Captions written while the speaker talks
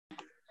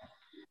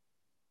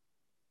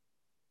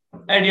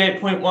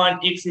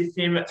88.1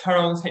 XFM at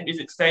Tauranga Hit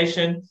Music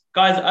Station.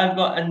 Guys, I've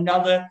got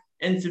another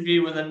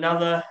interview with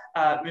another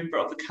member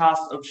of the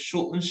cast of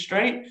Shortland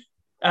Street.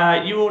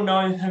 You all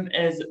know him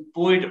as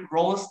Boyd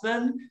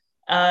Rolleston.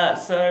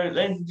 So,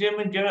 ladies and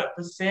gentlemen, give it up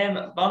for Sam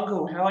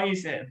Bunkall. How are you,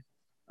 Sam?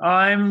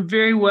 I'm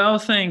very well,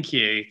 thank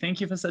you. Thank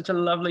you for such a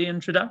lovely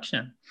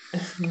introduction.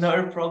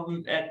 No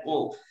problem at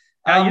all.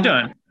 How are you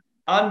doing?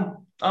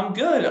 I'm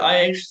good.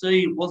 I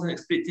actually wasn't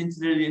expecting to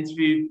do the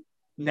interview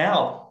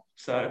now,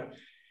 so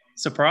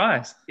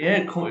Surprise. yeah,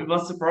 it caught me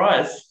by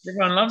surprise.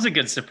 Everyone loves a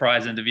good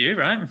surprise interview,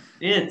 right?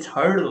 Yeah,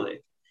 totally.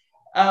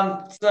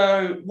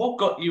 So what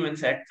got you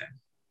into acting?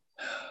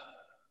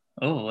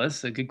 Oh,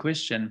 that's a good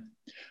question.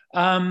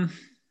 I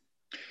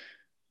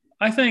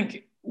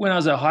think when I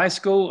was at high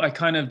school, I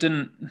kind of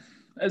didn't,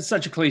 it's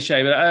such a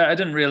cliche, but I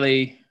didn't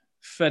really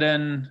fit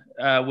in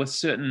with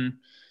certain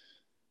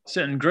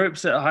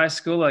groups at high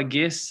school, I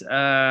guess.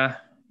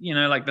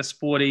 Like the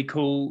sporty,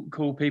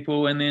 cool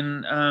people. And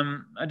then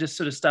I just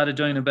sort of started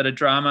doing a bit of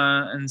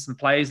drama and some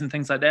plays and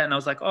things like that. And I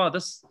was like, oh,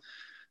 this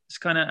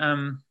kind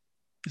of,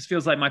 this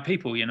feels like my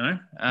people, made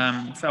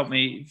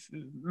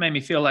me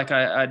feel like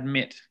I'd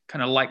met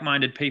kind of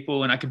like-minded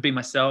people and I could be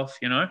myself,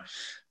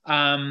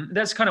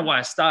 That's kind of why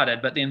I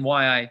started. But then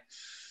why I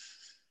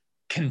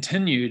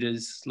continued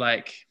is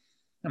like,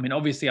 I mean,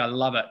 obviously I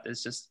love it.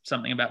 There's just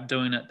something about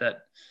doing it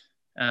that,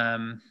 I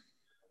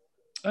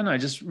don't know,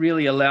 just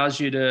really allows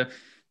you to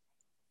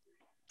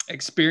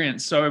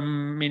experience so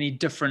many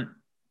different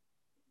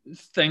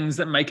things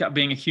that make up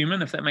being a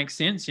human, if that makes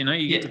sense.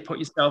 You get to put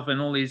yourself in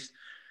all these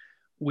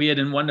weird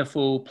and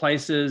wonderful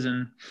places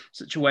and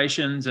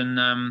situations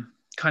and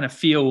kind of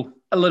feel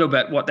a little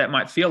bit what that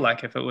might feel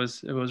like if it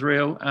was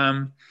real.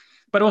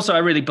 But also I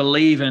really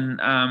believe in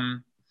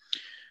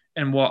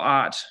what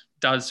art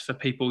does for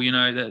people,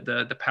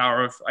 the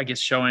power of, I guess,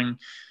 showing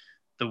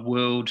the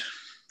world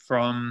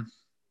from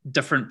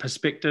different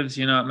perspectives.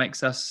 It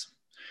makes us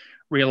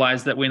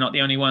realize that we're not the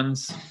only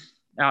ones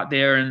out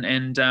there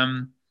and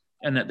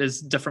that there's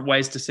different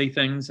ways to see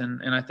things.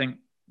 And I think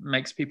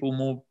makes people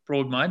more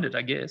broad-minded,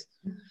 I guess.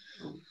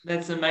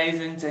 That's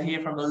amazing to hear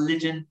from a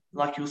legend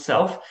like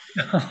yourself.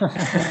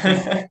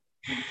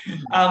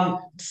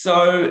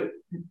 So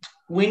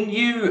when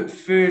you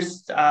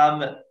first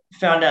found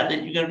out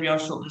that you're going to be on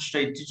Shortland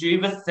Street, did you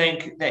ever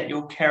think that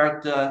your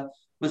character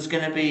was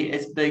going to be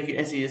as big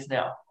as he is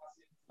now?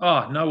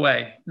 Oh, no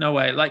way.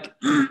 Like,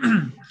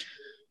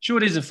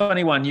 Shorty's a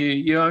funny one.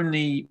 You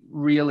only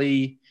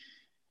really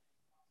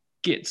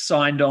get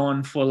signed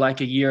on for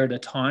like a year at a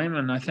time.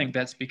 And I think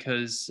that's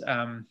because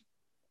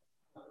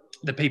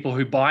the people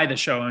who buy the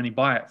show only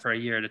buy it for a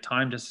year at a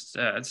time. It's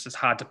just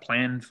hard to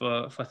plan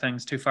for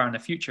things too far in the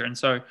future. And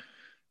so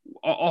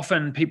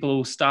often people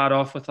will start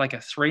off with like a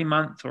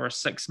 3-month or a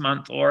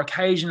 6-month or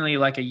occasionally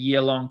like a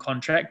year-long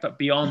contract. But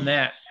beyond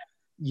that,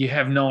 you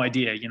have no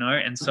idea,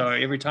 And so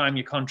every time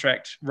your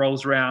contract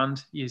rolls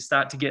around, you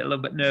start to get a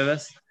little bit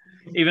nervous.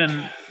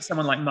 Even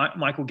someone like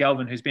Michael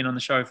Galvin, who's been on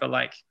the show for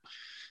like,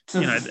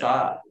 since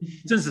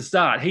the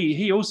start,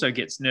 he also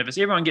gets nervous.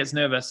 Everyone gets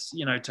nervous,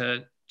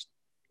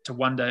 to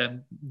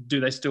wonder, do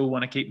they still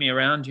want to keep me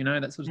around,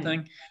 that sort of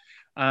thing.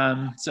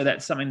 So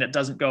that's something that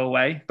doesn't go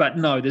away. But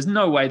no, there's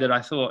no way that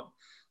I thought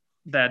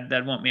that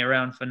they'd want me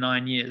around for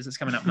 9 years. It's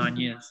coming up 9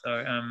 years.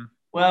 So,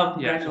 well,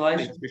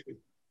 congratulations. Yeah,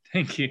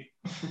 thank you.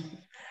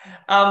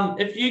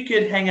 If you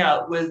could hang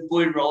out with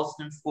Boyd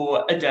Rolleston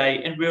for a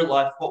day in real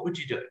life, what would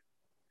you do?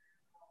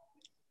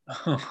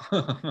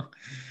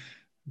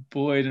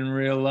 Boyd in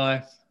real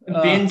life.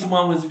 Ben's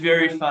one was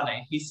very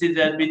funny. He said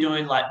they'd be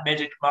doing like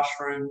magic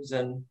mushrooms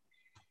and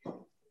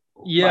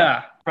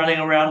like, running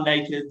around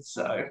naked.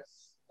 So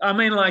I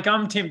mean, like,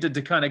 I'm tempted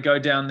to kind of go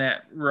down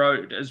that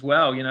road as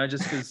well,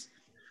 just because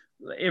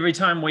every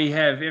time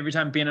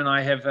Ben and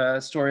I have a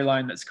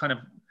storyline that's kind of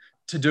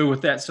to do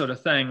with that sort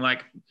of thing,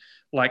 like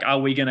are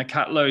we going to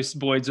cut loose?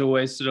 Boyd's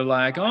always sort of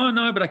like, oh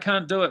no, but I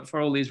can't do it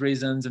for all these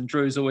reasons. And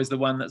Drew's always the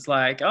one that's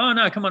like, oh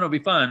no, come on, it'll be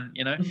fun,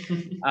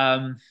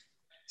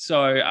 So,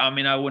 I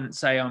mean, I wouldn't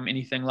say I'm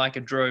anything like a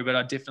Drew, but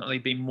I'd definitely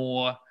be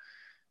more,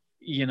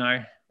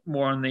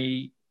 more on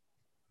the,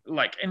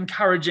 like,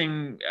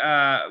 encouraging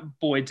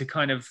Boyd to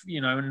kind of,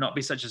 not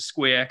be such a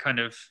square kind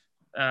of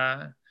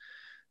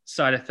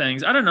side of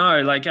things. I don't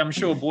know. Like, I'm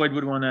sure Boyd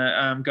would want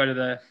to go to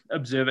the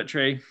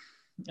observatory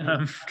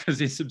because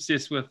he's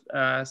obsessed with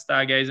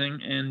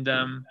stargazing. And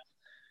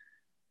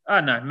I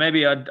don't know,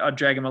 maybe I'd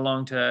drag him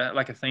along to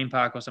like a theme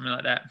park or something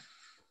like that.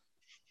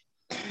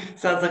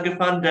 Sounds like a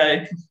fun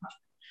day.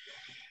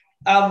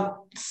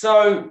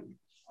 So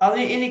are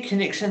there any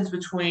connections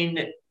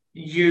between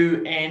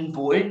you and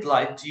Boyd?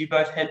 Like, do you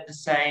both have the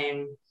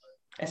same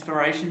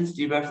aspirations?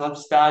 Do you both love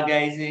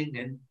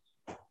stargazing?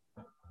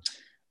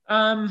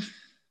 And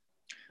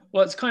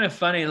well, it's kind of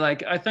funny.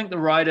 Like, I think the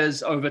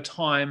writers over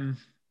time,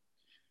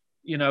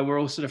 we're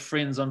all sort of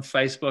friends on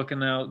Facebook,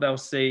 and they'll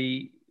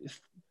see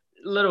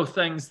little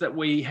things that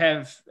we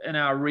have in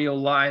our real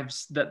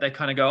lives that they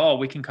kind of go, oh,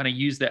 we can kind of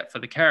use that for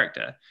the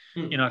character.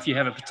 If you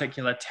have a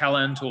particular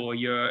talent or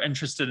you're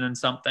interested in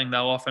something,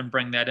 they'll often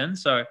bring that in.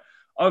 So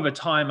over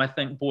time, I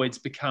think Boyd's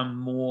become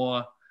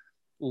more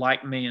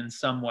like me in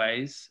some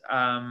ways.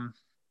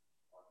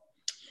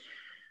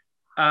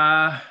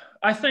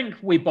 I think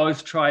we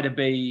both try to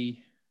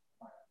be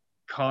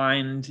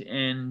kind,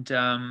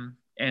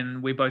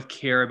 and we both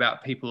care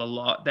about people a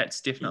lot.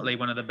 That's definitely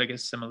one of the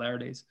biggest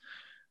similarities.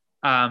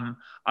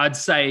 I'd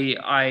say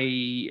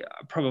I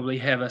probably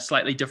have a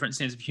slightly different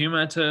sense of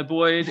humor to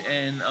Boyd,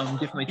 and I'm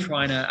definitely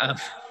trying to,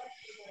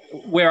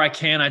 where I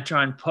can, I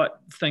try and put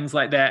things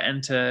like that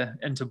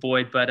into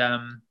Boyd. But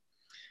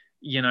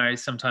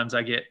sometimes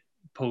I get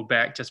pulled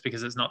back just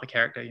because it's not the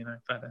character,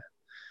 But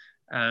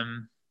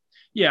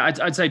yeah,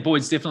 I'd say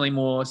Boyd's definitely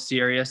more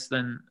serious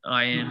than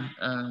I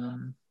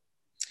am.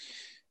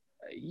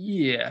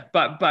 Yeah,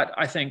 but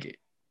I think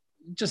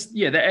just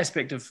the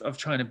aspect of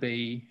trying to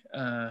be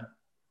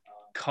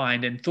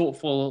kind and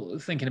thoughtful,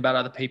 thinking about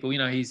other people.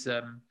 He's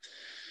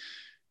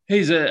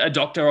a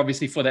doctor,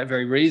 obviously, for that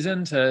very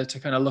reason, to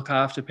kind of look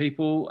after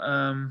people.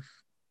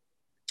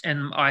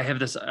 And I have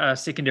this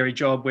secondary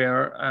job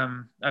where I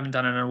haven't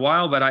done it in a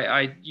while, but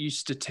I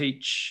used to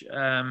teach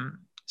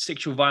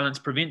sexual violence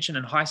prevention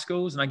in high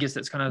schools, and I guess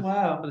that's kind of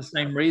for the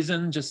same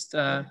reason, just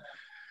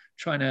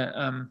trying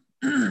to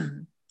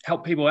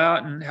help people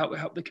out and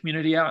help the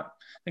community out,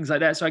 things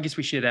like that. So I guess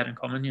we share that in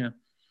common, yeah.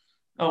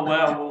 Oh,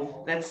 wow.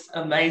 Well, that's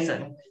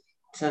amazing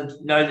to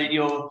know that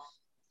you're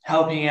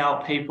helping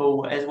out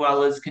people as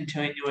well as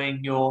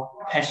continuing your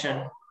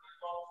passion.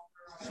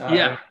 So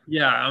yeah.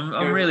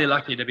 I'm really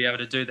lucky to be able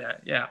to do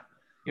that. Yeah.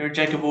 You're a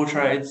jack of all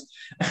trades.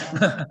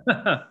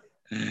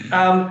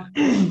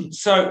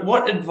 So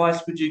what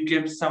advice would you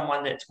give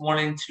someone that's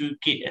wanting to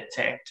get into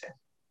acting?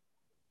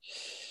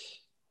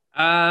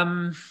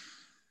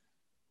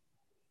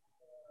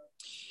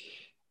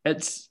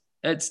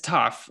 It's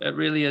tough. It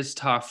really is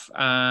tough,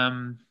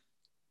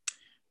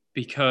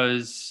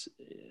 because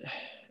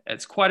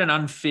it's quite an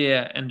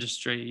unfair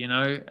industry,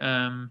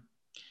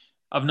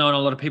 I've known a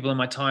lot of people in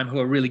my time who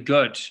are really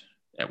good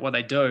at what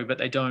they do, but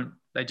they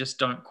just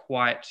don't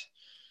quite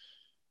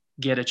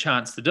get a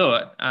chance to do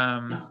it.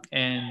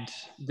 And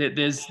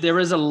there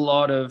is a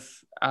lot of,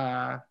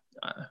 I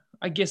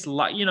guess,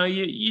 luck.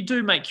 You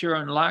do make your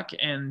own luck,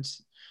 and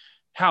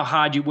how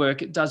hard you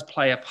work, it does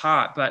play a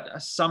part,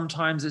 but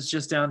sometimes it's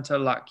just down to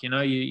luck.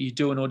 You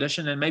do an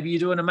audition, and maybe you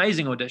do an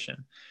amazing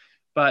audition,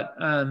 but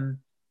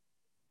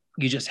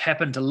you just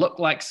happen to look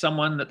like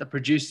someone that the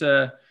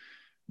producer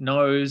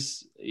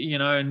knows,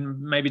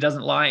 and maybe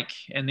doesn't like,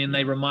 and then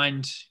they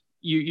remind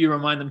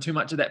them too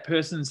much of that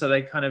person, so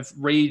they kind of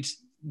read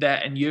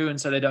that in you, and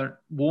so they don't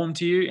warm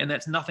to you, and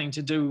that's nothing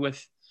to do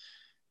with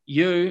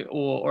you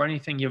or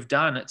anything you've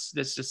done.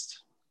 That's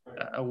just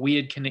a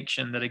weird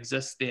connection that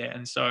exists there,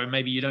 and so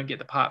maybe you don't get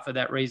the part for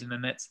that reason,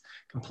 and that's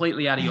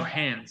completely out of your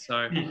hands.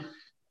 So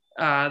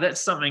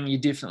that's something you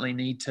definitely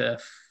need to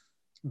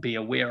be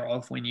aware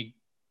of when you're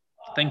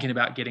thinking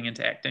about getting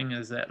into acting,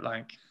 is that,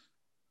 like,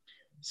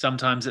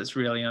 sometimes it's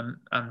really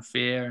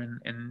unfair,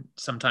 and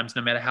sometimes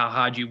no matter how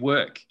hard you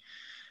work,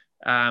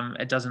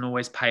 it doesn't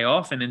always pay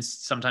off. And then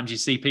sometimes you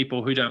see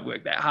people who don't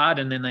work that hard,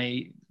 and then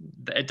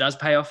it does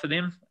pay off for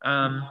them.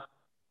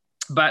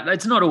 But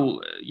it's not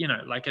all,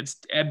 it's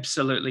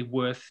absolutely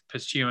worth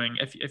pursuing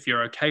if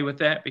you're okay with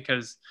that,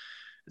 because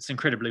it's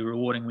incredibly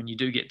rewarding when you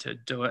do get to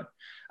do it.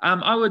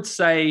 I would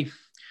say,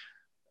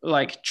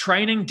 like,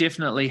 training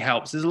definitely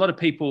helps. There's a lot of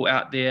people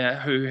out there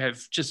who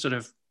have just sort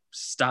of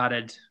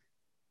started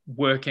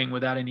working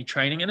without any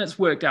training, and it's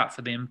worked out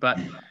for them. But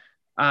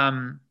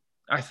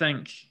I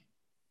think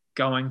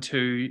going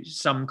to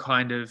some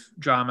kind of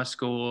drama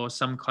school or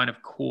some kind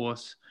of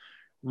course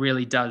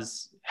really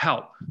does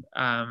help,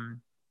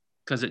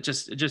 because it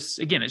just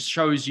again, it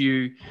shows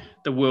you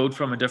the world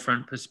from a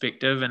different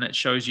perspective, and it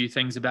shows you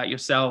things about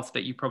yourself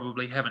that you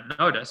probably haven't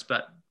noticed.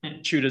 But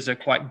tutors are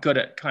quite good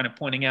at kind of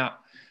pointing out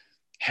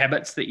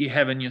habits that you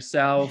have in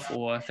yourself,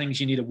 or things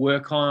you need to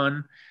work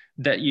on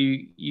that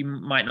you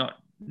might not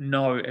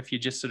know if you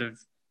just sort of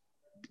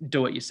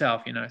do it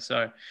yourself.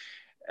 So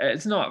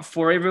it's not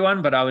for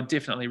everyone, but I would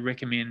definitely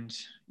recommend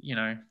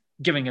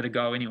giving it a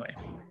go anyway.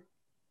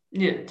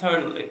 Yeah,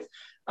 totally.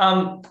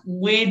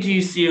 Where do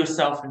you see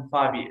yourself in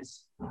 5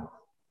 years?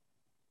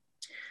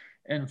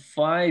 In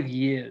 5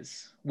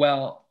 years,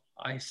 well,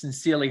 I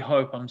sincerely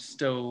hope I'm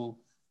still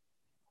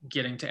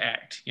getting to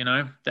act.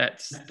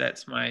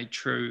 That's my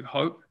true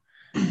hope.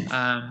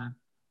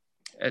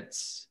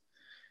 It's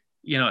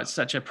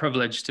such a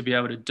privilege to be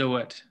able to do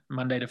it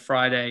Monday to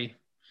Friday,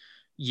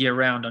 year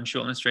round on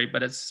Shortland Street,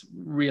 but it's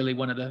really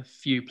one of the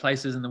few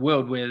places in the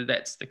world where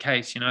that's the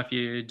case. If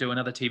you do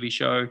another TV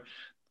show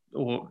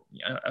or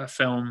a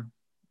film,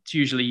 it's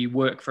usually you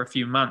work for a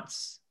few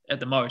months at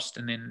the most,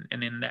 and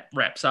then that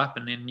wraps up,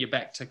 and then you're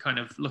back to kind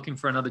of looking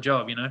for another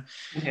job.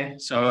 Okay.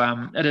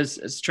 So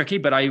it's tricky,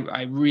 but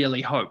I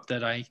really hope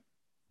that I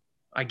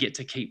get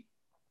to keep,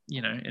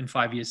 in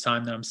 5 years'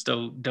 time, that I'm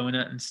still doing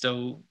it and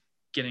still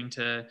getting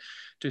to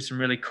do some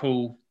really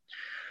cool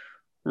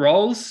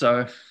roles.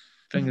 So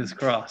fingers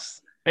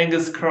crossed.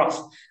 Fingers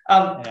crossed.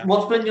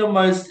 What's been your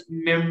most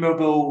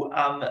memorable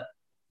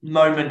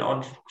moment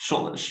on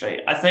Shortland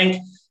Street? I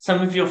think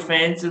some of your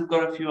fans have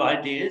got a few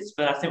ideas,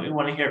 but I think we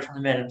want to hear it from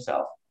the man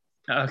himself.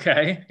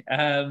 Okay.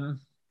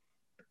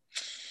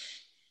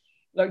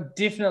 Look,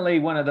 definitely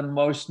one of the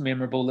most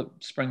memorable that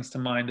springs to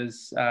mind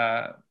is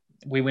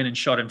we went and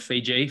shot in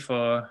Fiji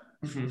for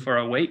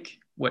a week,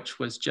 which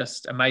was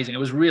just amazing. It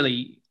was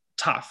really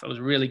tough. It was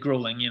really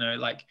grueling,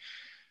 like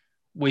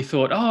we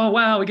thought, oh,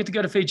 wow, we get to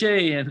go to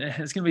Fiji and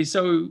it's going to be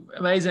so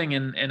amazing.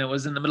 And it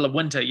was in the middle of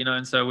winter,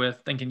 and so we're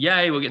thinking,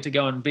 yay, we'll get to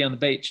go and be on the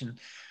beach.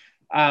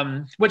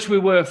 And which we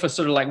were for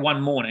sort of like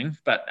one morning,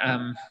 but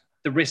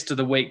the rest of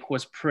the week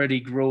was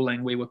pretty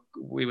grueling. We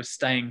were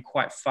staying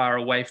quite far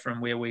away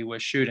from where we were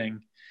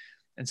shooting.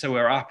 And so we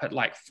were up at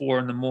like 4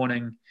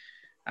 a.m,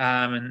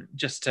 and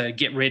just to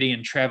get ready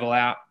and travel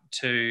out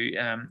to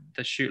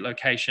the shoot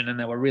location. And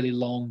they were really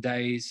long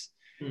days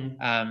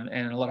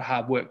and a lot of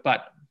hard work,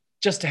 but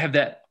just to have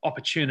that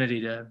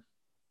opportunity to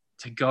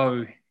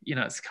go,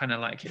 it's kind of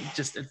like,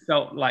 it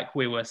felt like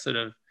we were sort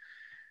of,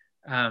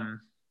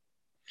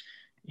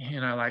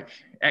 like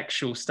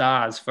actual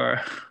stars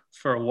for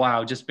a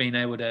while, just being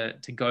able to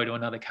go to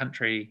another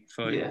country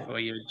for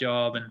your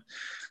job.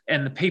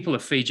 And the people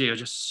of Fiji are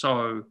just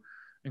so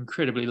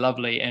incredibly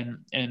lovely. And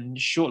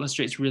Shortland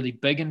Street's really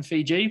big in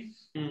Fiji,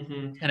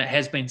 and it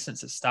has been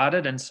since it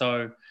started. And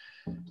so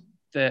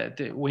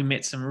we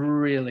met some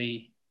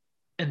really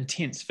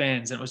intense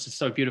fans, and it was just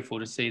so beautiful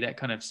to see that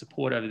kind of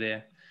support over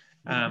there,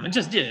 and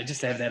just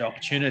to have that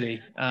opportunity.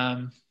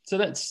 So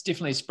that's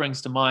definitely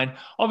springs to mind.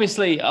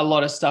 Obviously, a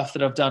lot of stuff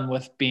that I've done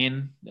with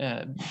Ben,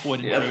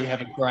 Boyd and Drew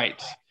have a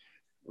great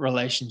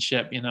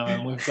relationship,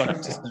 and we've got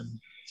up to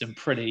some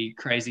pretty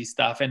crazy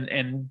stuff.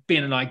 And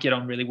Ben and I get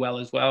on really well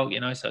as well,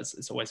 so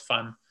it's always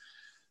fun.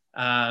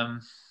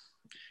 And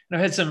I've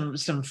had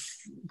some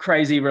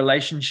crazy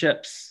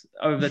relationships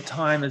over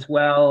time as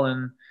well,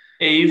 and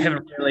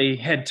haven't really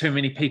had too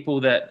many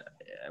people that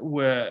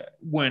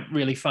weren't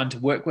really fun to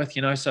work with,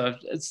 so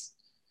it's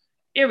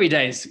every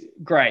day is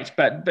great,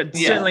 but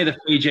certainly the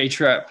Fiji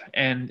trip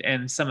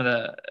and some of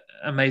the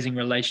amazing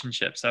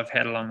relationships I've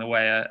had along the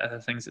way are the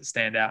things that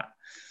stand out.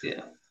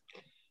 Yeah.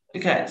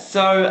 Okay,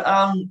 so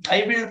are you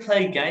ready to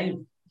play a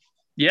game?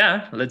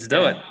 Yeah, let's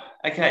do it.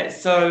 Okay,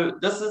 so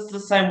this is the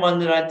same one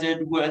that I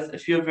did with a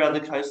few of your other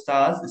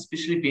co-stars,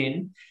 especially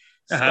Ben.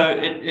 So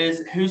it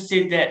is Who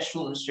Said That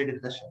Shortland Street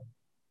edition.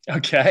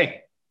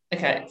 Okay.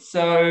 Okay,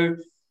 so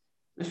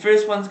the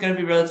first one's going to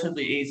be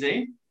relatively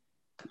easy.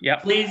 Yeah.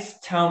 Please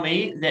tell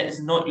me that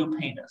is not your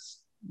penis.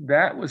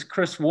 That was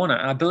Chris Warner.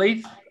 I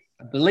believe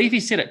he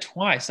said it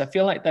twice. I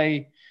feel like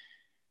they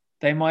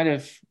might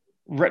have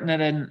written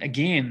it in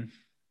again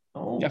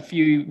a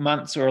few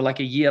months or like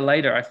a year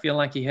later. I feel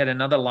like he had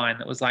another line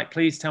that was like,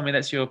 please tell me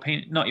that's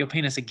not your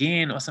penis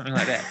again, or something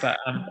like that.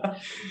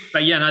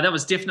 But yeah, no, that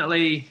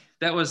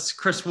was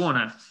Chris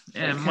Warner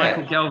and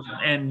Michael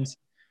Galvin.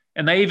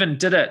 And they even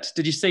did it.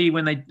 Did you see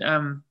when they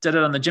did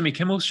it on the Jimmy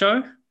Kimmel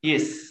show?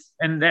 Yes.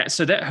 And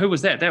who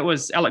was that? That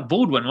was Alec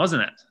Baldwin,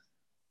 wasn't it?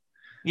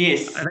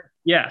 Yes.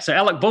 Yeah. So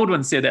Alec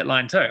Baldwin said that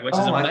line too, which is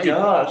amazing. Oh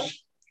my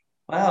gosh.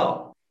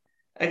 Wow.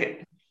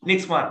 Okay.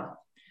 Next one.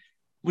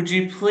 Would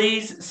you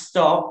please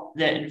stop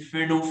that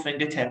infernal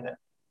finger tapping?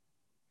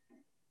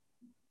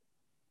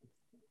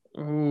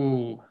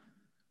 Oh,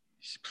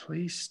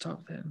 please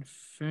stop that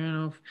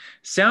infernal.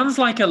 Sounds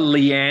like a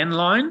Leanne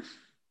line.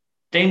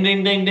 Ding,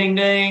 ding, ding, ding,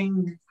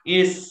 ding.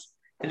 Yes.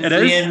 It is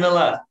Leanne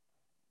Miller.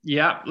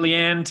 Yeah.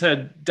 Leanne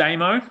to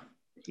Damo.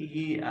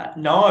 Yeah.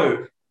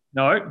 No.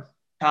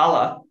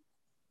 Carla.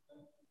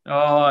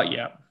 Oh,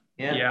 yeah.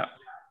 Yeah.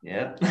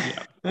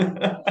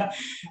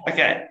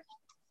 Okay.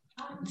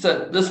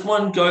 So this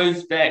one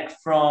goes back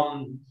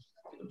from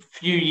a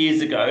few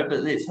years ago,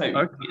 but let's hope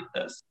you get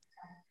this.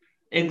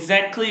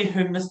 Exactly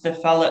who Mr.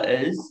 Fella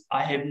is,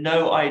 I have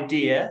no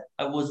idea.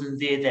 I wasn't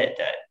there that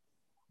day.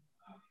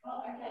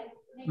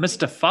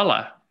 Mr.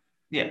 Fella?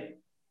 Yeah.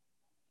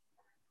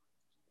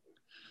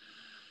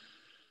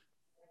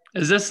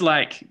 Is this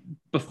like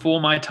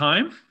before my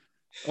time,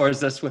 or is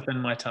this within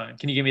my time?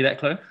 Can you give me that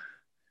clue?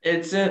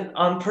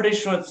 I'm pretty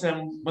sure it's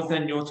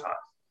within your time.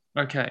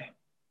 Okay.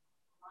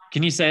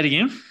 Can you say it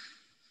again?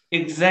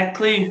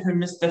 Exactly who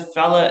Mr.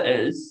 Fella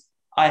is,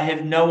 I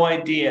have no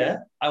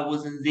idea. I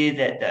wasn't there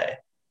that day.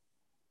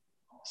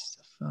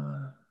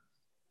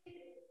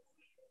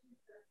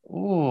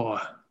 Oh,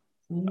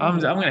 I'm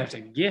going to have to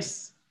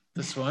guess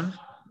this one.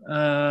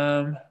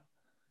 Mr.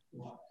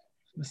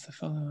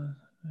 Fella.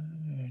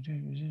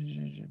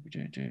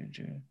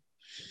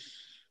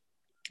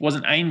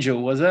 Wasn't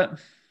Angel, was it?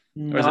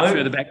 No. Or is it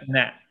further back than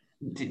that?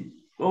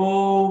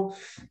 Oh, a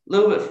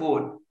little bit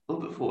forward.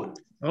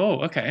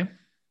 Oh, okay.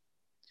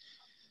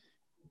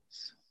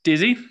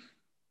 Desi?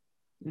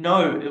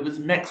 No, it was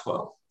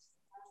Maxwell.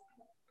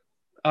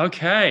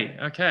 Okay.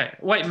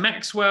 Wait,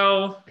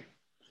 Maxwell.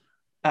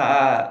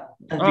 No,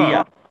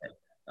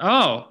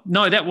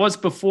 that was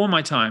before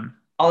my time.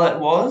 Oh, that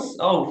was?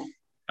 Oh.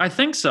 I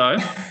think so.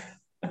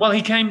 Well,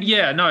 he came.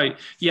 Yeah, no,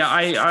 yeah.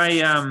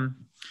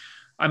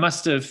 I I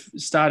must have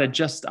started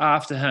just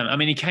after him. I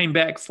mean, he came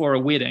back for a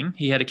wedding.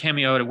 He had a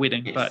cameo at a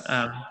wedding, Yes. but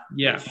yeah.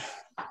 Yes.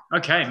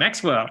 Okay,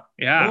 Maxwell.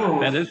 Yeah,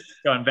 Ooh. that is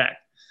going back.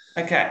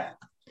 Okay.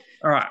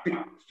 All right.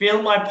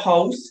 Feel my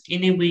pulse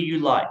anywhere you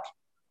like.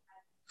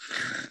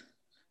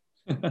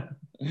 Feel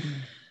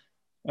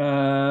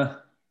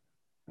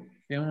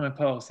my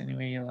pulse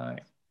anywhere you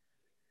like.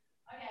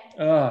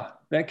 Oh,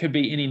 that could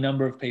be any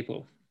number of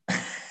people.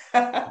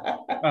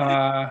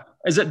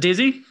 Is it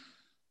Desi?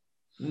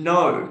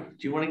 No.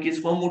 Do you want to guess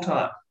one more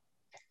time?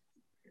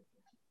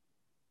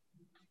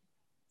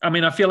 I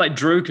mean, I feel like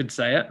Drew could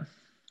say it,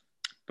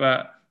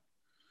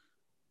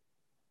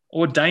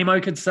 or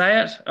Damo could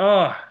say it.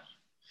 Oh,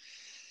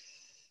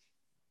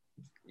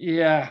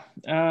 yeah.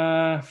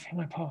 Feel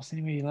my pulse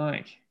anywhere you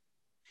like.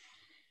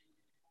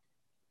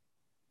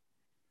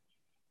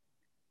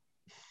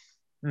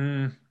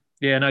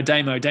 Yeah, no,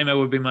 Damo. Damo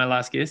would be my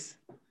last guess.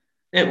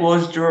 It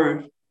was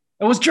Drew.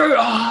 It was Drew.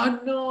 Oh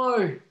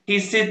no! He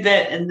said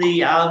that in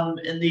the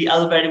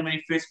elevator when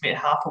he first met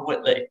Harper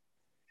Whitley.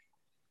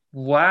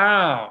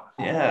 Wow.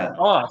 Yeah.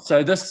 Oh,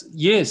 so this,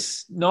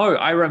 yes. No,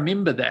 I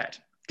remember that.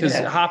 Because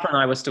Yeah. Harper and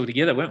I were still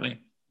together, weren't we?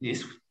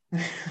 Yes.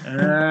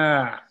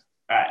 Right.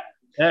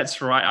 That's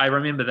right. I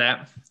remember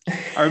that.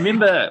 I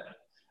remember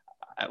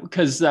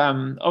because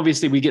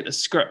obviously we get the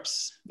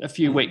scripts a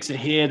few weeks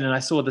ahead, and I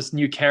saw this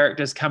new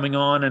characters coming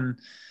on and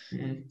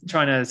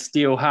trying to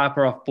steal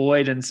Harper off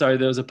Boyd, and so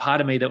there was a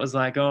part of me that was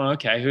like, "Oh,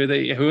 okay,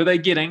 who are they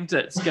getting?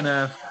 That's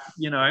gonna,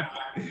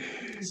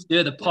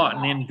 stir the pot."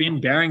 And then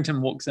Ben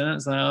Barrington walks in.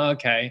 It's like, oh,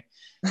 okay,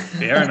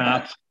 fair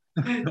enough.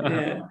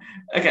 Yeah.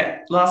 Okay,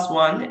 last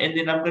one, and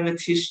then I'm going to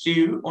test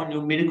you on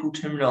your medical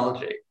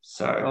terminology.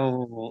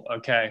 So,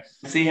 okay.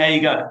 See how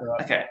you go.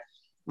 Okay,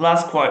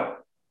 last quote.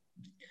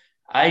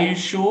 Are you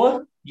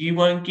sure you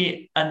won't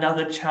get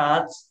another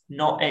chance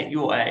not at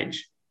your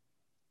age?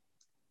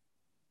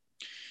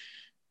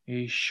 Are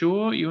you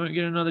sure you won't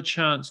get another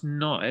chance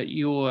not at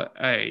your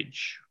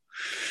age?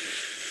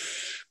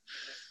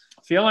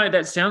 I feel like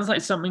that sounds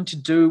like something to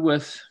do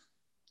with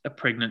a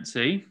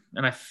pregnancy,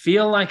 and I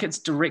feel like it's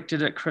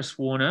directed at Chris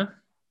Warner.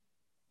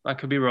 I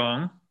could be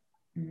wrong.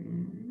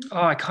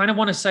 Oh, I kind of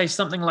want to say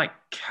something like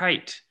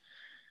Kate,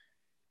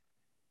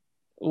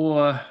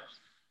 or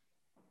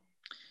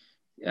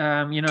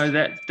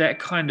that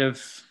kind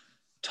of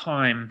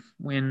time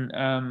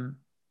when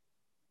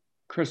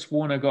Chris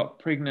Warner got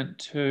pregnant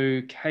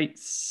to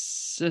Kate's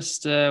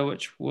sister,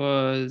 which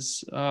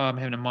was I'm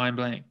having a mind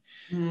blank.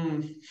 As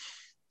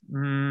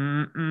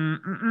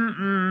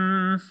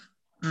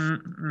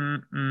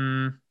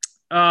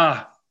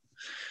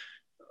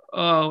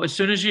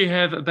soon as you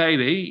have a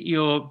baby,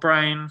 your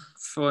brain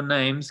for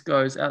names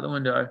goes out the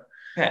window.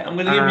 Okay, I'm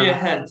going to give you a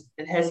hint.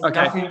 It has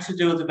nothing to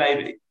do with the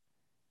baby.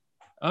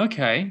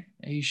 Okay.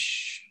 Are you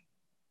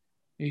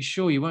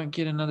sure you won't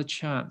get another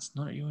chance?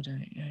 Not at your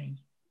age.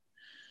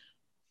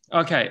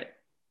 Okay.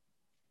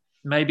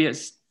 Maybe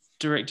it's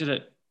directed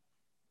at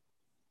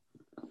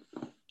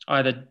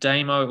either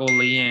Damo or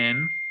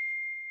Leanne.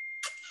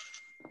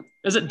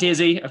 Is it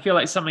Desi? I feel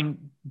like something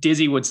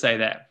Desi would say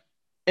that.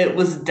 It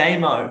was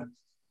Damo.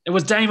 It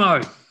was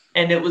Damo.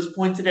 And it was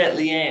pointed at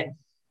Leanne.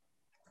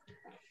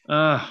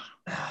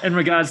 In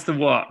regards to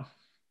what?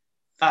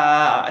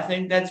 I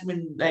think that's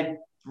when they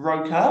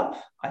broke up,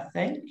 I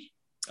think.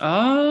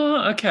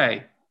 Oh,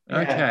 okay.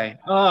 Yeah. Okay.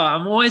 Oh,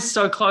 I'm always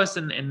so close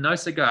and no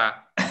cigar.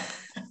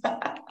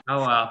 Oh,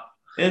 wow.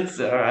 It's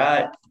all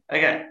right.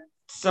 Okay.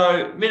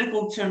 So,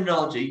 medical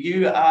terminology.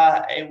 You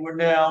are a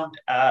renowned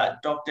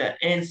doctor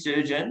and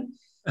surgeon.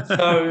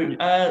 So,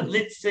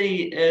 let's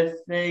see if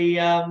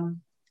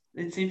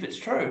it's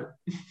true.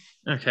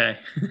 Okay.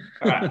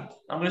 All right.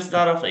 I'm going to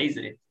start off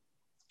easy.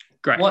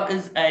 Great. What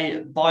is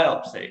a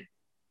biopsy?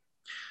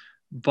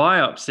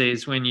 Biopsy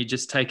is when you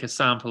just take a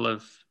sample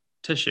of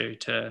tissue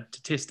to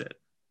test it.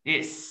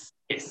 Yes.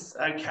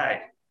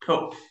 Okay.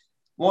 Cool.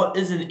 What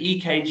is an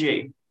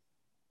EKG?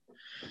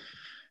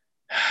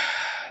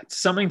 It's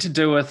something to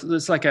do with,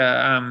 it's like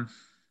a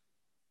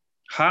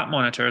heart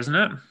monitor, isn't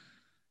it?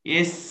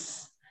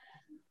 Yes.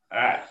 All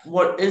right.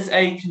 What is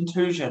a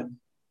contusion?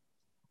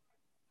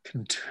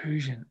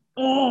 Contusion.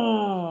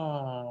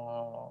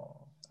 Oh,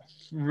 I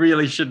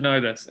really should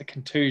know this. A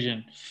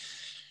contusion.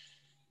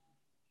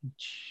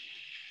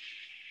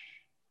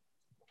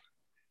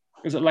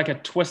 Is it like a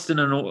twist in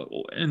an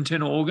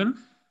internal organ?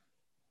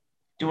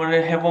 Do you want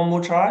to have one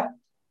more try?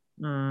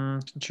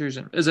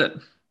 Contusion. Is it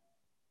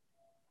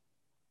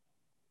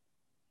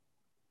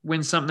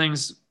when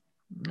something's...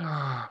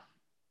 no,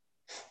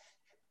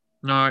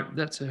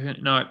 that's a...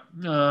 No.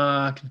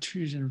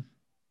 Contusion.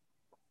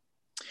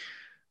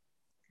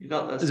 You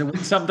got this. Is it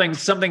when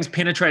something's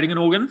penetrating an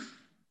organ?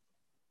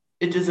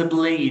 It is a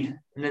bleed,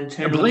 an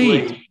internal a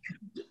bleed. bleed.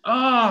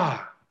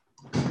 Oh,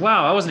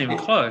 wow, I wasn't even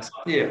close.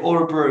 Yeah,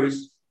 or a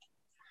bruise.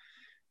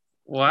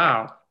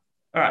 Wow.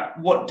 All right,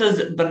 what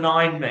does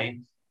benign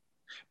mean?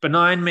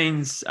 Benign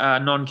means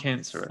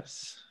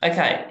non-cancerous.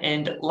 Okay,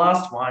 and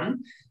last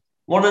one.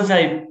 What is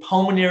a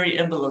pulmonary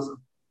embolism?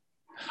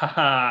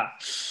 I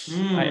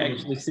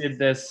actually said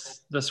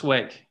this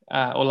week.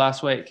 or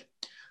last week.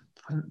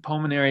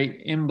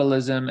 Pulmonary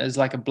embolism is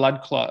like a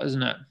blood clot,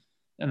 isn't it?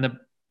 In the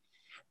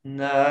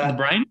No.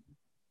 brain?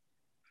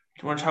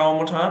 Do you want to try one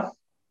more time?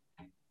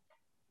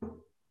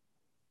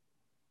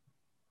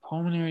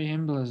 Pulmonary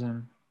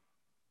embolism.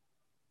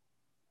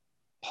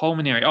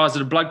 Pulmonary. Oh, is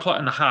it a blood clot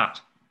in the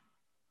heart?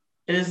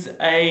 It is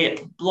a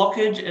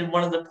blockage in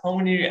one of the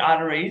pulmonary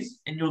arteries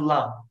in your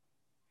lung.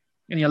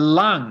 In your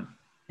lung?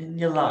 In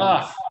your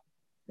lungs.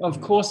 Oh,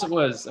 of course it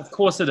was. Of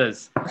course it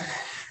is.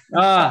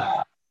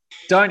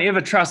 Don't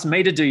ever trust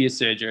me to do your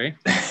surgery.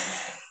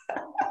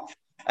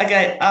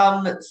 Okay,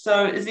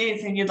 so is there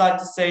anything you'd like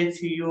to say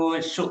to your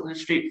Shortland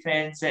Street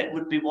fans that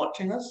would be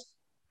watching us?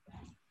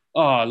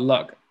 Oh,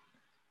 look,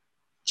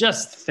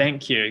 just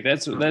thank you.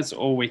 That's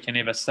all we can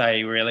ever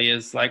say, really,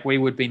 is like we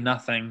would be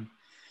nothing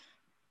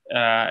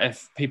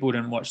if people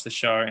didn't watch the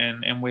show.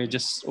 And we're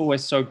just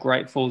always so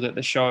grateful that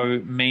the show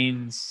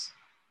means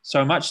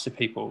so much to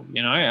people,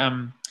 you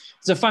know.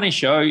 It's a funny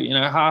show, you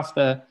know,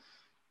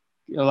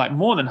 like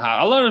more than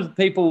half. A lot of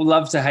people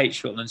love to hate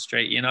Shortland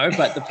Street, you know,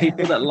 but the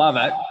people that love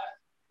it,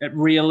 it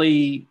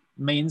really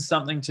means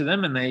something to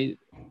them, and they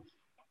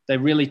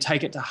really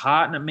take it to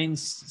heart, and it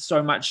means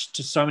so much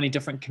to so many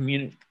different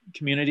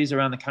communities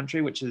around the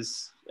country,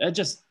 it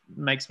just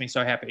makes me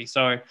so happy.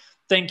 So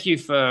thank you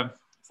for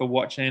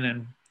watching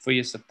and for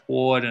your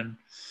support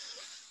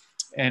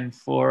and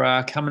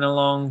for coming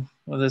along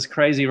with this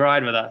crazy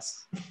ride with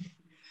us.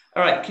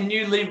 All right, can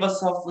you leave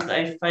us off with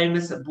a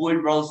famous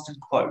Boyd Rolleston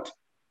quote?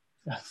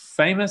 A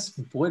famous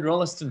Boyd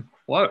Rolleston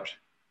quote?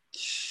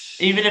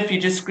 Even if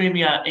you're just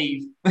screaming out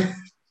Eve.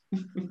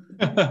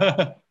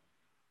 I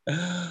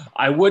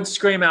would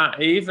scream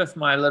out Eve if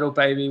my little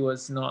baby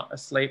was not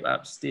asleep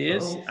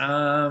upstairs.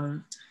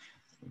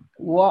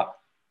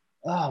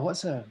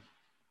 What's a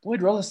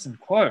Boyd Rolleston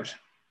quote?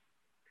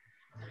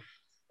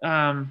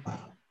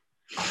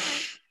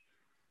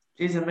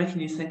 Geez, I'm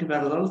making you think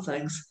about a lot of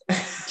things.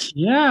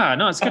 Yeah,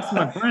 no, it's good for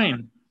my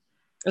brain.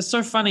 It's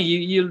so funny.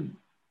 You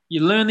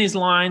learn these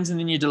lines and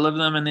then you deliver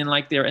them and then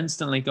like they're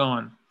instantly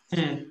gone.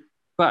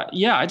 But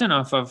yeah, I don't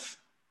know if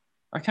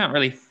I can't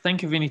really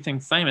think of anything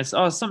famous.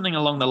 Oh, something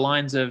along the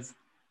lines of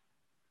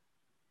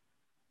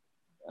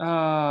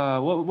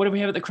what did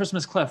we have at the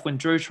Christmas Cliff when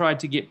Drew tried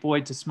to get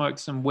Boyd to smoke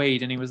some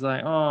weed and he was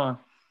like, oh,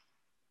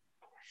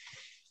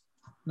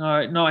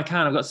 no, I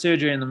can't. I've got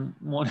surgery in the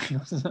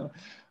morning.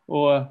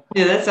 Or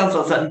yeah, that sounds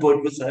like something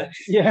Boyd would say.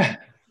 Yeah.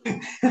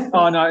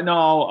 Oh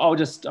no, I'll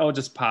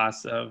just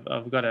pass.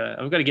 I've got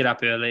to get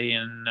up early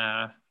and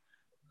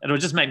it'll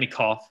just make me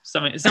cough.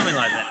 Something like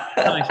that.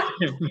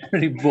 Something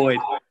pretty Boyd.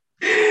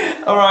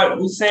 All right.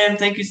 Well, Sam,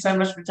 thank you so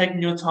much for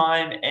taking your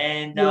time.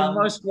 And you're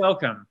most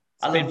welcome.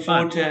 I look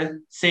forward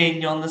to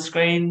seeing you on the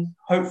screen.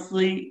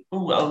 Hopefully, I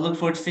look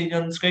forward to seeing you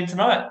on the screen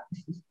tonight.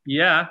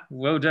 Yeah,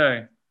 will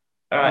do.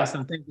 All right.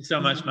 Awesome. Thank you so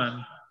much,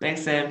 man.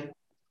 Thanks, Sam.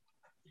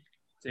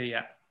 See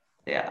ya.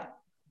 Yeah.